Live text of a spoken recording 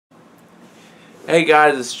Hey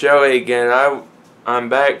guys, it's Joey again. I'm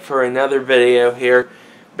back for another video here.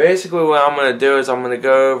 Basically what I'm going to do is I'm going to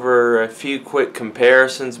go over a few quick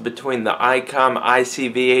comparisons between the Icom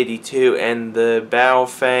IC-V82 and the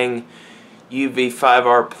Baofeng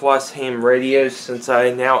UV-5R Plus ham radios, since I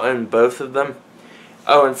now own both of them.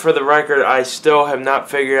 Oh, and for the record, I still have not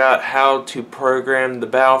figured out how to program the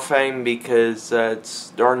Baofeng because it's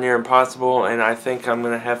darn near impossible, and I think I'm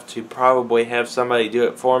going to have to probably have somebody do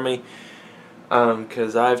it for me.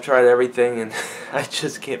 Because I've tried everything and I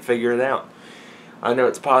just can't figure it out. I know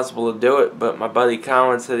it's possible to do it, but my buddy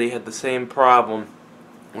Colin said he had the same problem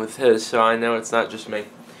with his, so I know it's not just me.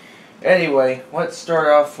 Anyway, let's start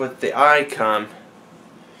off with the Icom.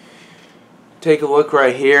 Take a look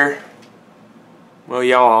right here. Well,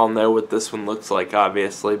 y'all all know what this one looks like,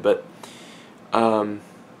 obviously, but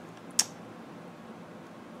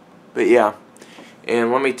yeah. And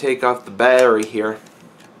let me take off the battery here.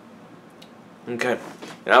 Okay,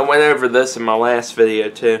 and I went over this in my last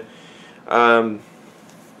video too.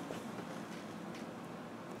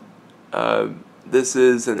 This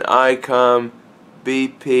is an Icom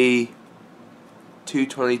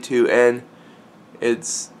BP222N. It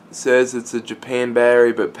says it's a Japan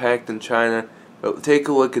battery, but packed in China. But take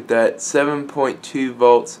a look at that: 7.2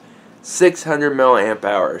 volts, 600 milliamp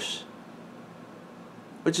hours,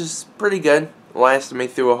 which is pretty good. Lasted me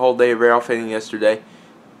through a whole day of Baofeng yesterday,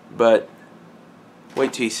 but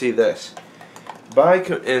wait till you see this.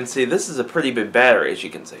 And see, this is a pretty big battery, as you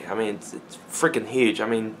can see. I mean, it's freaking huge. I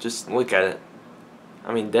mean, just look at it.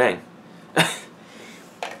 I mean, dang.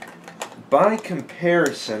 By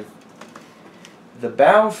comparison, the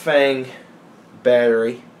Baofeng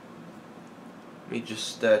battery, let me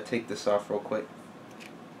just take this off real quick.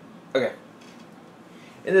 Okay.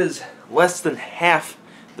 It is less than half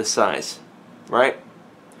the size, right?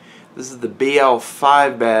 This is the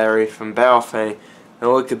BL5 battery from Baofeng.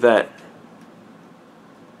 Now look at that.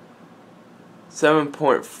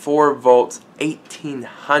 7.4 volts,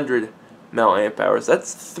 1800 milliamp hours.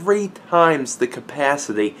 That's 3 times the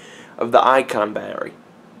capacity of the Icom battery.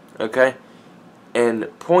 Okay? And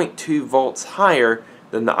 0.2 volts higher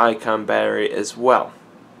than the Icom battery as well.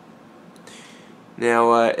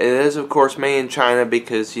 Now, it is of course made in China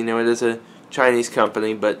because, you know, it is a Chinese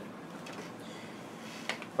company, but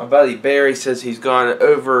my buddy Barry says he's gone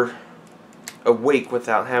over a week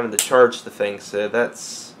without having to charge the thing, so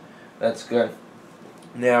that's good.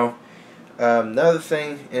 Now, another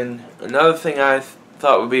thing I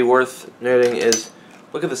thought would be worth noting is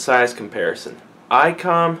look at the size comparison.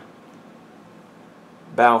 Icom,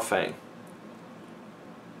 Baofeng.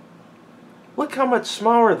 Look how much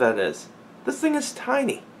smaller that is. This thing is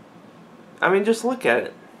tiny. I mean, just look at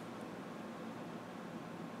it.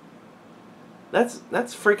 That's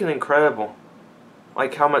freaking incredible.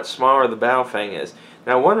 Like how much smaller the Baofeng is.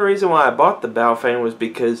 Now, one reason why I bought the Baofeng was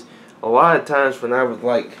because a lot of times when I would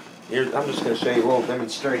I'm just going to show you a little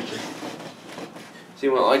demonstration. See,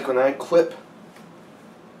 when I clip,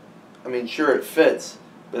 I mean, sure it fits,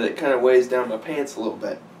 but it kind of weighs down my pants a little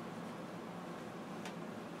bit.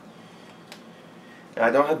 Now, I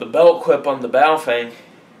don't have the belt clip on the Baofeng,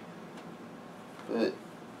 but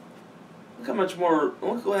look how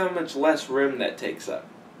much less room that takes up.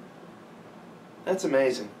 That's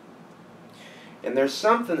amazing. And there's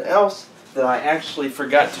something else that I actually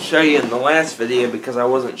forgot to show you in the last video because I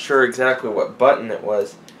wasn't sure exactly what button it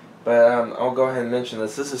was. But I'll go ahead and mention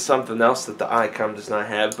this. This is something else that the Icom does not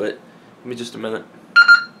have, but give me just a minute.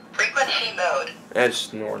 Frequency mode.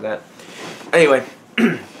 Just ignore that. Anyway,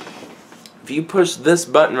 if you push this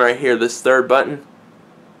button right here, this third button,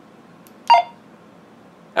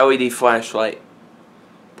 LED flashlight.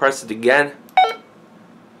 Press it again.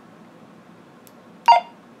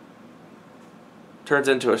 Turns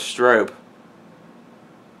into a strobe.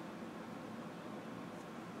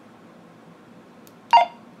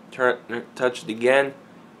 Touch it again,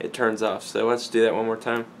 it turns off. So let's do that one more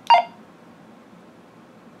time.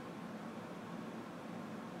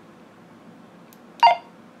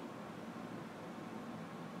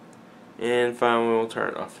 And finally we'll turn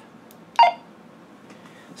it off.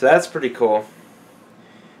 So that's pretty cool.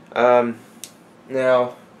 Now,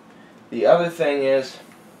 the other thing is,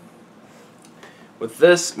 with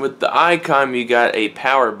the Icom, you got a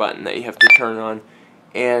power button that you have to turn on,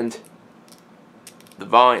 and the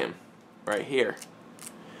volume right here.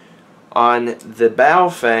 On the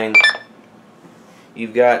Baofeng,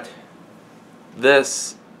 you've got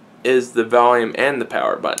this is the volume and the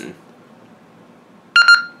power button.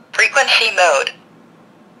 Frequency mode.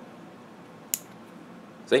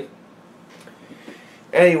 See?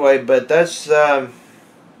 Anyway, but that's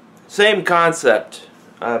same concept.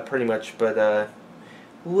 pretty much, but a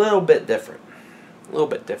little bit different. A little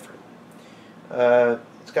bit different.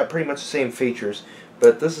 It's got pretty much the same features,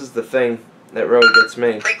 but this is the thing that really gets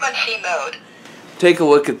me. Frequency mode. Take a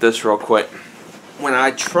look at this real quick. When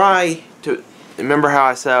I try to... Remember how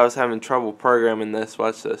I said I was having trouble programming this?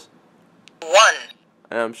 Watch this. 1.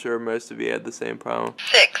 And I'm sure most of you had the same problem.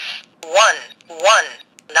 6. 1. 1.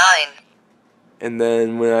 9. And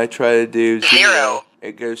then when I try to do 0,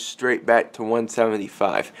 it goes straight back to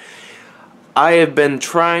 175. I have been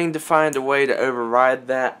trying to find a way to override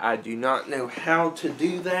that. I do not know how to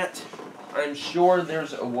do that. I'm sure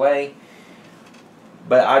there's a way,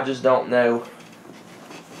 but I just don't know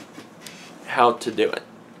how to do it.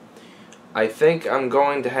 I think I'm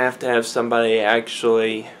going to have somebody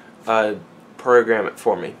actually program it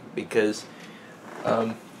for me, because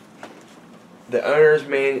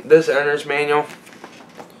this owner's manual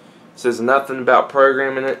says nothing about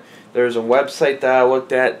programming it. There's a website that I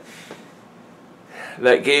looked at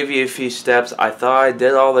that gave you a few steps. I thought I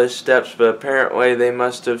did all those steps, but apparently they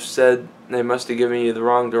must have given you the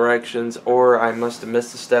wrong directions, or I must have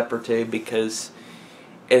missed a step or two, because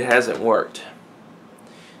it hasn't worked.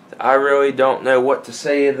 I really don't know what to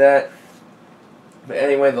say to that. But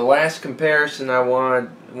anyway, the last comparison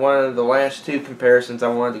one of the last two comparisons I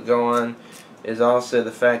wanted to go on is also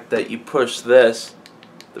the fact that you push this,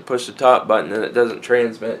 to push the top button, and it doesn't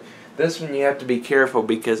transmit. This one you have to be careful,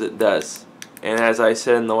 because it does. And as I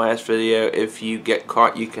said in the last video, if you get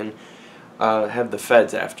caught, you can have the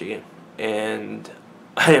feds after you. And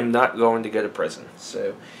I am not going to go to prison,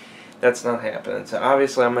 so that's not happening. So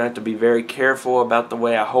obviously I'm going to have to be very careful about the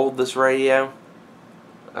way I hold this radio.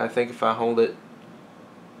 I think if I hold it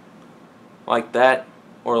like that,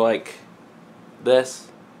 or like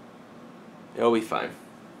this, it'll be fine.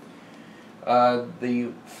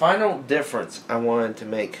 The final difference I wanted to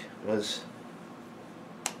make was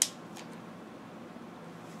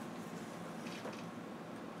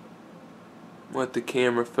let the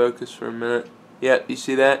camera focus for a minute. Yep, you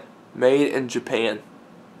see that? Made in Japan.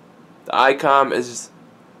 The Icom is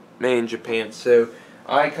made in Japan, so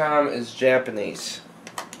Icom is Japanese,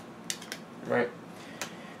 right?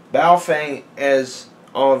 Baofeng, as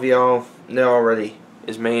all of y'all know already,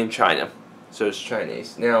 is made in China, so it's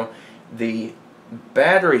Chinese. Now, the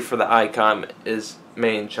battery for the Icom is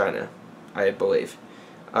made in China, I believe.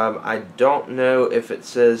 I don't know if it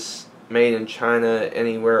says made in China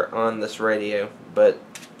anywhere on this radio, but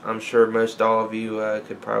I'm sure most all of you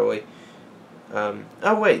could probably...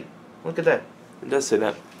 oh wait, look at that. It does say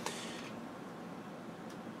that.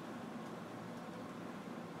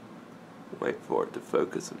 Wait for it to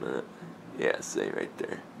focus a minute. Yeah, see right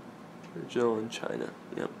there. Original in China.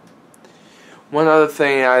 Yep. One other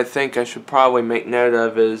thing I think I should probably make note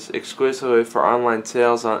of is exclusively for online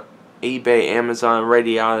sales on eBay, Amazon,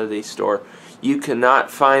 Radiolity Store. You cannot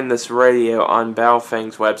find this radio on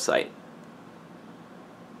Baofeng's website.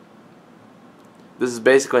 This is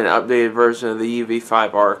basically an updated version of the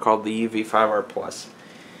UV-5R called the UV-5R Plus.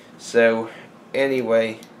 So,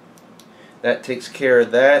 anyway, that takes care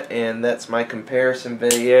of that, and that's my comparison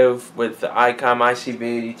video with the Icom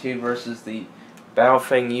IC-V82 versus the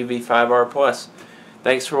Baofeng UV-5R Plus.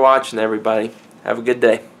 Thanks for watching, everybody. Have a good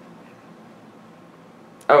day.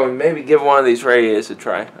 Oh, and maybe give one of these radios a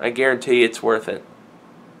try. I guarantee it's worth it.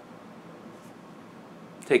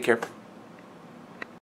 Take care.